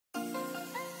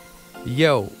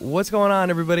Yo, what's going on,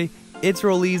 everybody? It's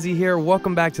Rolleezy here.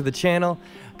 Welcome back to the channel.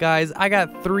 Guys, I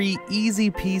got 3 easy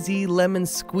peasy, lemon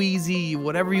squeezy,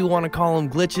 whatever you want to call them,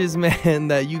 glitches, man,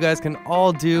 that you guys can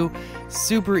all do.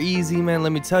 Super easy, man.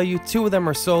 Let me tell you, 2 of them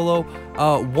are solo.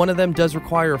 1 of them does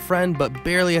require a friend, but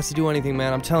barely has to do anything,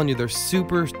 man. I'm telling you, they're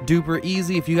super duper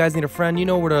easy. If you guys need a friend, you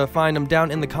know where to find them down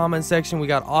in the comment section. We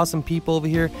got awesome people over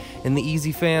here in the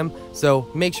Easy fam, so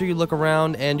make sure you look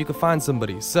around and you can find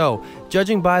somebody. So,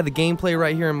 judging by the gameplay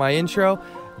right here in my intro,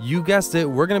 you guessed it,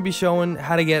 we're going to be showing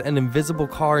how to get an invisible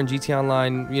car in GTA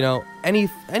Online. You know, any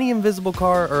invisible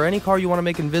car or any car you want to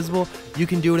make invisible, you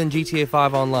can do it in GTA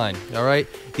 5 Online, alright?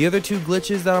 The other 2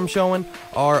 glitches that I'm showing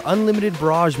are unlimited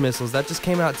barrage missiles. That just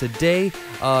came out today.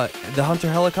 The Hunter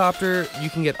helicopter,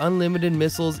 you can get unlimited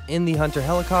missiles in the Hunter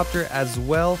helicopter, as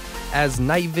well as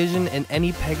night vision in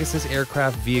any Pegasus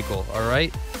aircraft vehicle,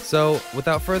 alright? So,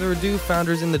 without further ado,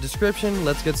 founders in the description,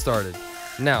 let's get started.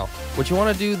 Now, what you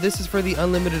want to do, this is for the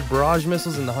unlimited barrage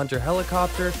missiles in the Hunter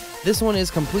helicopter. This one is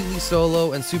completely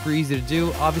solo and super easy to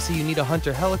do. Obviously, you need a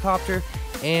Hunter helicopter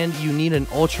and you need an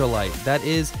ultralight. That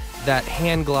is that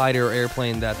hand glider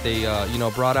airplane that they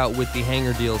brought out with the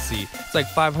Hangar DLC. It's like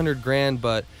 500 grand,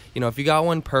 but if you got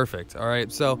one, perfect. All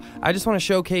right, so I just want to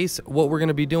showcase what we're going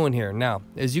to be doing here. Now,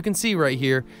 as you can see right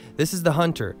here, this is the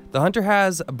Hunter. The Hunter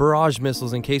has barrage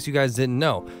missiles, in case you guys didn't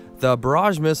know. The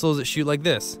barrage missiles shoot like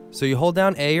this. So you hold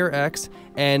down A or X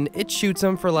and it shoots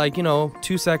them for like,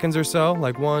 2 seconds or so,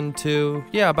 like 1, 2,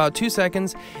 yeah, about 2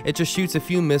 seconds. It just shoots a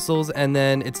few missiles and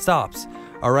then it stops.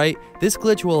 Alright, this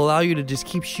glitch will allow you to just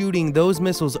keep shooting those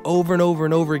missiles over and over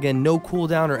and over again, no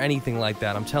cooldown or anything like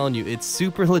that. I'm telling you, it's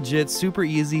super legit, super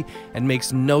easy, and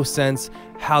makes no sense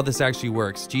how this actually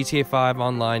works. GTA 5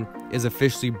 Online is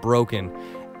officially broken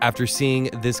after seeing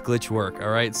this glitch work.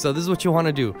 Alright, so this is what you want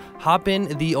to do. Hop in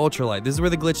the ultralight. This is where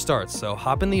the glitch starts. So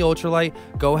hop in the ultralight,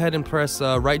 go ahead and press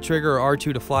right trigger or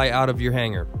R2 to fly out of your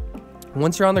hangar.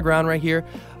 Once you're on the ground right here,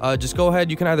 just go ahead,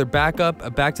 you can either back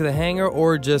up, back to the hangar,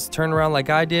 or just turn around like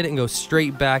I did and go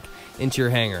straight back into your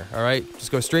hangar. Alright,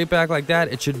 just go straight back like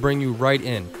that. It should bring you right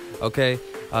in. Okay,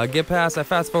 get past, I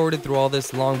fast forwarded through all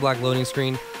this long black loading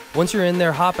screen. Once you're in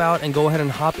there, hop out and go ahead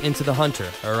and hop into the Hunter.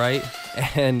 Alright,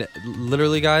 and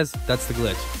literally, guys, that's the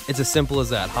glitch. It's as simple as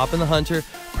that. Hop in the Hunter,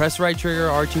 press right trigger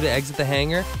R2 to exit the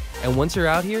hangar, and once you're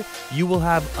out here, you will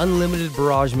have unlimited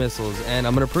barrage missiles, and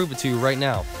I'm going to prove it to you right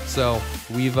now. So,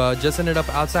 we've just ended up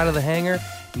outside of the hangar.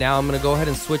 Now I'm going to go ahead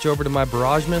and switch over to my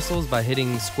barrage missiles by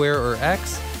hitting square or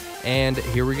X, and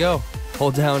here we go.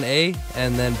 Hold down A,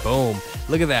 and then boom.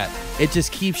 Look at that. It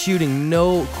just keeps shooting,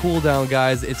 no cooldown,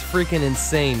 guys. It's freaking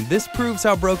insane. This proves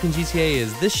how broken GTA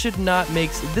is. This does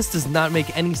not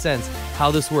make any sense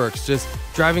how this works. Just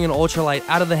driving an ultralight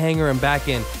out of the hangar and back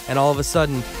in, and all of a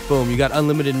sudden, boom, you got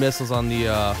unlimited missiles on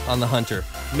the Hunter.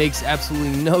 Makes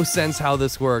absolutely no sense how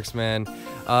this works, man.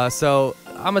 So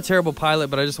I'm a terrible pilot,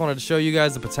 but I just wanted to show you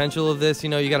guys the potential of this.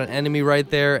 You got an enemy right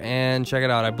there, and check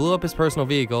it out. I blew up his personal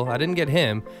vehicle. I didn't get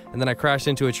him, and then I crashed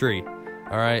into a tree.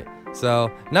 All right.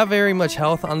 So, not very much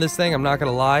health on this thing, I'm not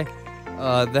gonna lie.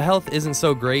 The health isn't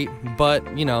so great, but,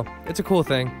 it's a cool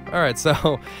thing. Alright,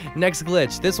 so, next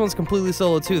glitch. This one's completely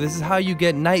solo too. This is how you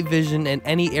get night vision in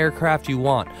any aircraft you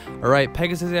want. Alright,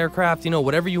 Pegasus aircraft,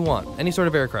 whatever you want. Any sort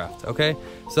of aircraft, okay?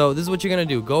 So, this is what you're gonna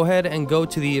do. Go ahead and go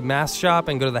to the mask shop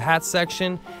and go to the hat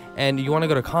section. And you want to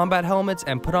go to combat helmets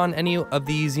and put on any of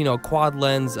these, quad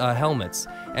lens helmets.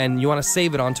 And you want to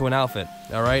save it onto an outfit,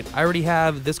 alright? I already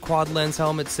have this quad lens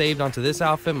helmet saved onto this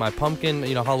outfit, my pumpkin,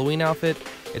 Halloween outfit.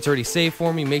 It's already saved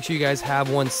for me. Make sure you guys have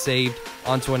one saved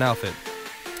onto an outfit.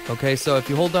 Okay, so if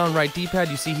you hold down right D-pad,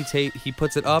 you see he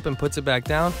puts it up and puts it back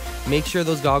down. Make sure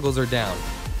those goggles are down.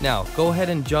 Now, go ahead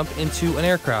and jump into an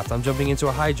aircraft. I'm jumping into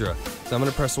a Hydra. So I'm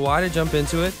going to press Y to jump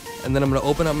into it, and then I'm going to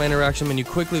open up my interaction menu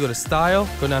quickly, go to Style,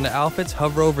 go down to Outfits,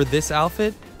 hover over this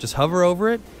outfit, just hover over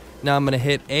it. Now I'm going to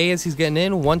hit A as he's getting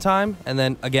in one time, and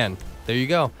then again. There you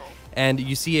go. And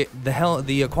you see it,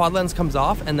 the quad lens comes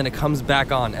off, and then it comes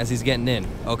back on as he's getting in,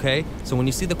 okay? So when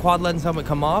you see the quad lens helmet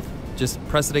come off, just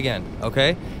press it again,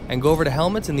 okay? And go over to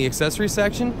helmets in the accessory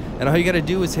section, and all you gotta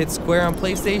do is hit square on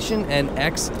PlayStation and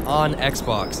X on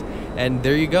Xbox. And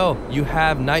there you go, you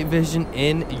have night vision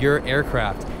in your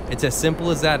aircraft. It's as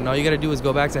simple as that, and all you gotta do is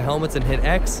go back to helmets and hit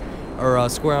X or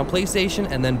square on PlayStation,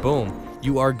 and then boom,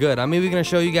 you are good. I'm maybe gonna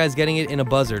show you guys getting it in a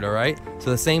buzzard, alright? So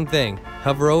the same thing,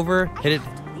 hover over, hit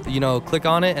it, click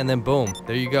on it, and then boom,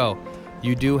 there you go.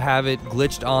 You do have it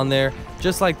glitched on there,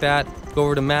 just like that. Go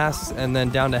over to masks and then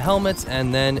down to helmets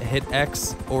and then hit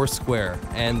X or square,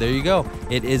 and there you go,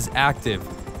 it is active.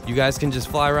 You guys can just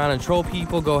fly around and troll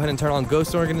people. Go ahead and turn on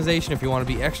Ghost Organization if you want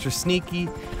to be extra sneaky.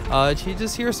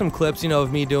 Here's some clips, you know,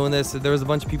 of me doing this. There was a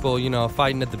bunch of people, you know,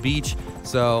 fighting at the beach,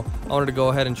 so I wanted to go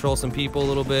ahead and troll some people a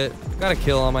little bit. Got a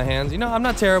kill on my hands. You know, I'm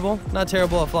not terrible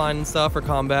at flying and stuff or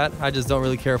combat. I just don't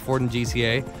really care for it in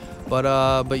GTA.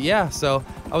 But yeah, so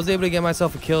I was able to get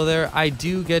myself a kill there. I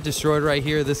do get destroyed right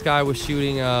here. This guy was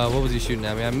shooting, what was he shooting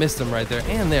at me? I missed him right there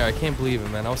and there. I can't believe it,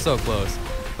 man. I was so close.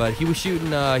 But he was shooting,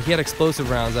 he had explosive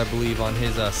rounds, I believe, on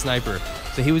his sniper.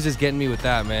 So he was just getting me with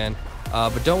that, man.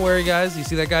 But don't worry, guys. You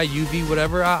see that guy, UV,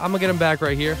 whatever? I'm going to get him back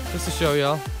right here just to show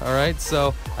y'all. All right,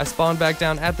 so I spawned back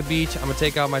down at the beach. I'm going to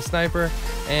take out my sniper,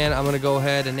 and I'm going to go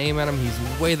ahead and aim at him.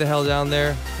 He's way the hell down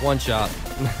there. One shot.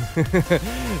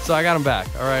 So I got him back.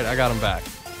 All right, I got him back.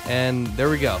 And there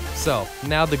we go. So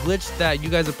now the glitch that you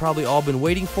guys have probably all been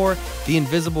waiting for, the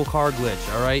invisible car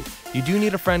glitch, all right? You do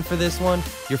need a friend for this one.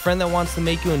 Your friend that wants to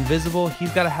make you invisible,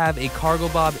 he's got to have a cargo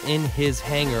bob in his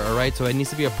hangar, all right? So it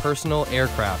needs to be a personal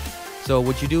aircraft. So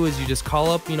what you do is you just call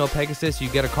up, you know, Pegasus, you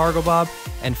get a cargo bob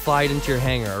and fly it into your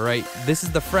hangar, all right? This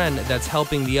is the friend that's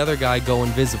helping the other guy go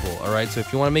invisible, all right? So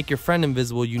if you want to make your friend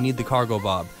invisible, you need the cargo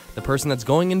bob. The person that's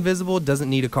going invisible doesn't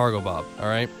need a cargo bob, all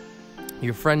right?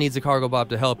 Your friend needs a cargo bob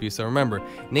to help you. So remember,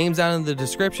 names down in the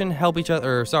description, help each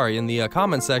other, or sorry, in the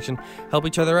comment section, help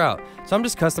each other out. So I'm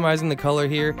just customizing the color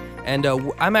here, and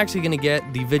I'm actually going to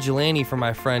get the vigilante for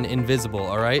my friend invisible,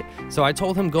 all right? So I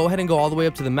told him go ahead and go all the way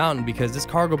up to the mountain because this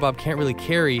cargo bob can't really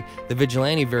carry the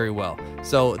vigilante very well.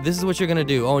 So this is what you're going to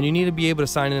do. Oh, and you need to be able to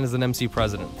sign in as an MC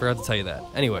president. Forgot to tell you that.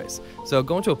 Anyways, so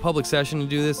go into a public session to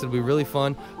do this. It'll be really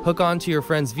fun. Hook onto your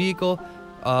friend's vehicle.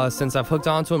 Since I've hooked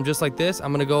onto him just like this,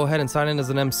 I'm going to go ahead and sign in as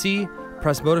an MC,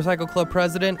 press Motorcycle Club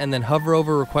President, and then hover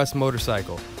over Request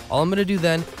Motorcycle. All I'm going to do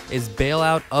then is bail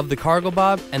out of the cargo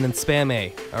bob and then spam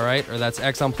A, alright? Or that's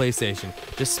X on PlayStation.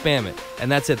 Just spam it.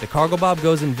 And that's it. The cargo bob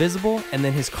goes invisible, and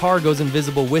then his car goes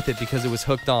invisible with it because it was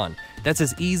hooked on. That's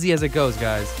as easy as it goes,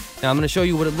 guys. Now I'm going to show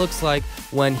you what it looks like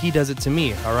when he does it to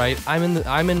me, alright?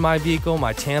 I'm in my vehicle,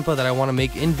 my Tampa that I want to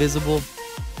make invisible.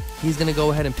 He's going to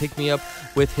go ahead and pick me up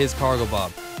with his cargo bob.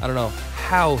 I don't know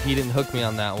how he didn't hook me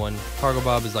on that one. Cargo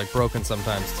bob is like broken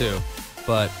sometimes too.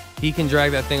 But he can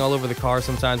drag that thing all over the car.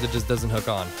 Sometimes it just doesn't hook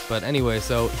on. But anyway,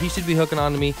 so he should be hooking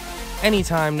on to me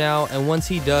anytime now. And once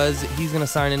he does, he's going to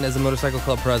sign in as a Motorcycle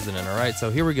Club President. All right,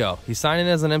 so here we go. He's signing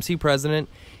in as an MC President.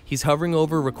 He's hovering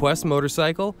over Request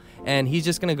Motorcycle, and he's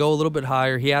just going to go a little bit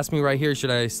higher. He asked me right here, should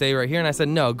I stay right here? And I said,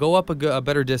 no, go up a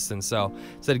better distance. So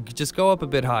I said, just go up a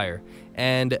bit higher.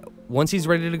 And once he's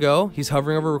ready to go, he's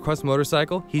hovering over Request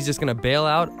Motorcycle. He's just going to bail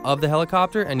out of the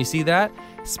helicopter, and you see that?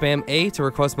 Spam A to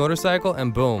Request Motorcycle,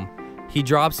 and boom. He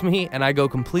drops me, and I go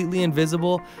completely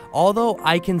invisible. Although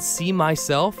I can see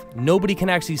myself, nobody can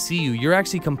actually see you. You're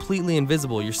actually completely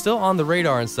invisible. You're still on the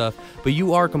radar and stuff, but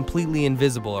you are completely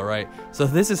invisible, all right? So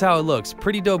this is how it looks.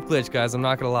 Pretty dope glitch, guys. I'm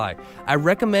not gonna lie. I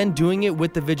recommend doing it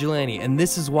with the vigilante, and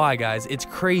this is why, guys. It's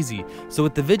crazy. So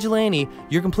with the vigilante,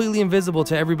 you're completely invisible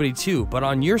to everybody too, but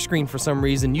on your screen, for some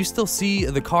reason, you still see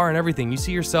the car and everything. You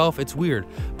see yourself. It's weird.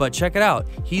 But check it out.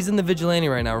 He's in the vigilante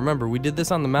right now. Remember, we did this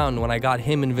on the mountain when I got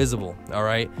him invisible. All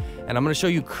right, and I'm going to show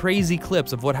you crazy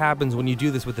clips of what happens when you do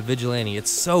this with the vigilante.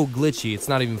 It's so glitchy, it's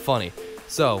not even funny.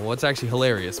 So, well, it's actually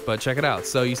hilarious, but check it out.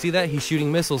 So you see that? He's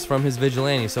shooting missiles from his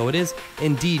vigilante, so it is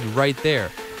indeed right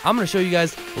there. I'm going to show you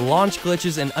guys launch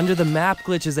glitches and under the map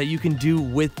glitches that you can do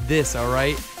with this, all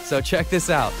right? So check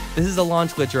this out. This is a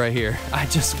launch glitch right here. I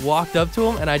just walked up to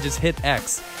him and I just hit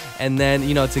X. And then,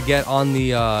 you know, to get on the,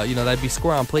 you know, that'd be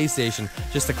square on PlayStation,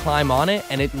 just to climb on it,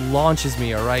 and it launches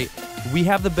me, all right? We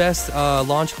have the best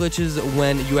launch glitches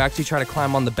when you actually try to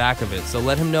climb on the back of it. So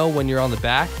let him know when you're on the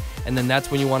back, and then that's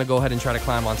when you want to go ahead and try to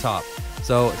climb on top.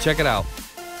 So check it out.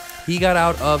 He got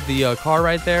out of the car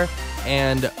right there,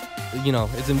 and, you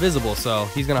know, it's invisible. So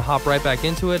he's going to hop right back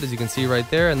into it, as you can see right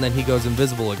there, and then he goes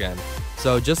invisible again.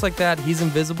 So just like that, he's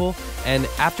invisible, and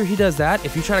after he does that,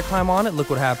 if you try to climb on it, look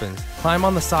what happens. Climb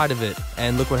on the side of it,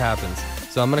 and look what happens.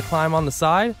 So I'm going to climb on the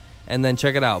side, and then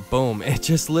check it out. Boom. It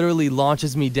just literally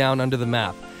launches me down under the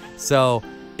map. So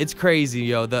it's crazy,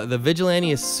 yo. The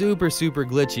vigilante is super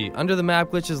glitchy. Under the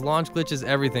map glitches, launch glitches,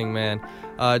 everything, man.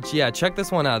 Yeah, check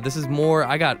this one out. This is more.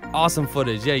 I got awesome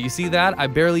footage. Yeah, you see that? I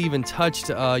barely even touched,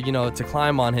 you know, to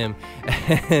climb on him,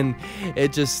 and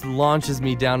it just launches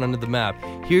me down under the map.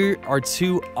 Here are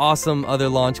two awesome other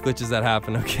launch glitches that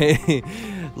happen, okay?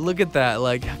 Look at that.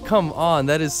 Like, come on.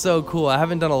 That is so cool. I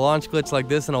haven't done a launch glitch like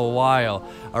this in a while.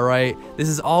 All right, this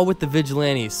is all with the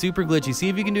Vigilante. Super glitchy. See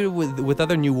if you can do it with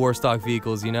other new Warstock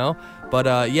vehicles, you know.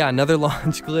 But yeah, another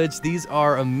launch glitch. These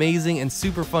are amazing and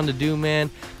super fun to do, man.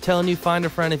 Telling you, find a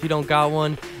friend if you don't got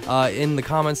one in the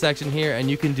comment section here, and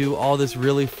you can do all this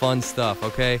really fun stuff.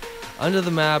 Okay, under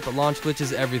the map, launch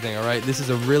glitches, everything. All right, this is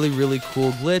a really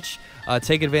cool glitch.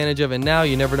 Take advantage of it now.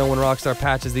 You never know when Rockstar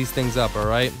patches these things up,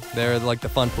 alright? They're like the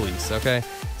fun police, okay?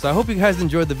 So I hope you guys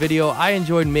enjoyed the video. I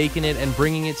enjoyed making it and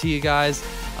bringing it to you guys.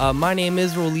 My name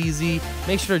is Rolleezy.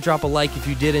 Make sure to drop a like if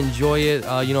you did enjoy it.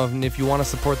 You know, if you want to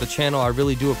support the channel, I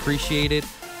really do appreciate it.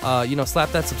 You know,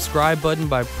 slap that subscribe button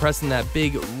by pressing that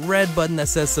big red button that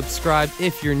says subscribe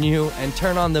if you're new, and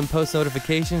turn on them post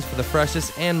notifications for the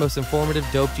freshest and most informative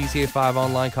dope GTA 5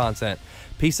 online content.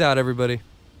 Peace out, everybody.